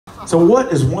So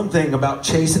what is one thing about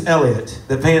Chase Elliott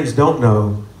that fans don't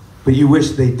know, but you wish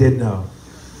they did know?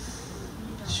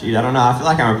 Shoot, I don't know. I feel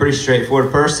like I'm a pretty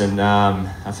straightforward person.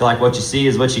 I feel like what you see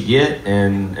is what you get,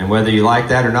 and whether you like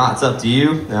that or not, it's up to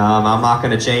you. I'm not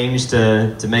going to change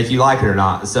to make you like it or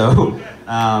not. So, you know,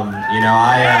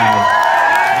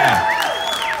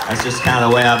 that's just kind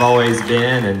of the way I've always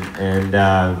been, and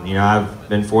you know, I've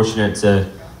been fortunate to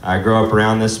grow up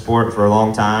around this sport for a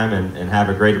long time and have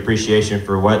a great appreciation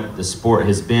for what the sport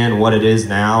has been, what it is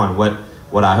now, and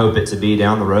what I hope it to be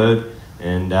down the road.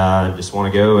 And just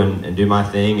want to go and do my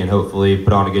thing and hopefully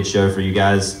put on a good show for you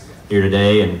guys here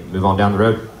today and move on down the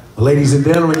road. Ladies and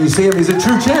gentlemen, you see him, he's a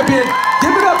true champion.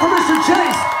 Give it up for Mr.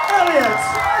 Chase Elliott.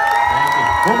 Thank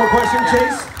you. One more question,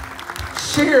 Chase.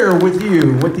 Share with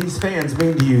you what these fans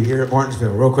mean to you here at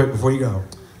Martinsville, real quick before you go.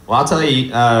 Well, I'll tell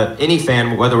you, any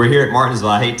fan, whether we're here at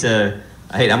Martinsville,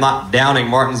 I'm not downing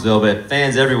Martinsville, but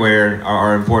fans everywhere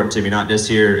are important to me, not just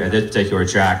here at this particular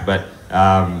track, but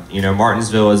you know,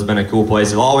 Martinsville has been a cool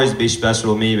place. It'll always be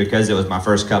special to me because it was my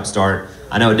first Cup start.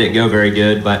 I know it didn't go very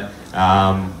good, but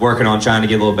working on trying to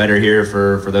get a little better here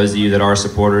for those of you that are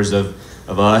supporters of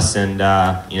us. And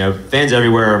you know, fans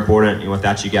everywhere are important. You know,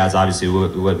 without you guys, obviously, we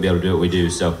wouldn't be able to do what we do.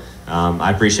 So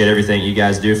I appreciate everything you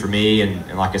guys do for me.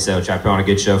 And like I said, I'll try to put on a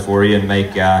good show for you and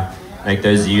make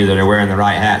those of you that are wearing the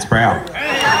right hats proud.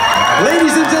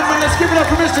 Ladies and gentlemen, let's give it up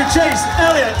for Mr. Chase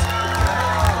Elliott.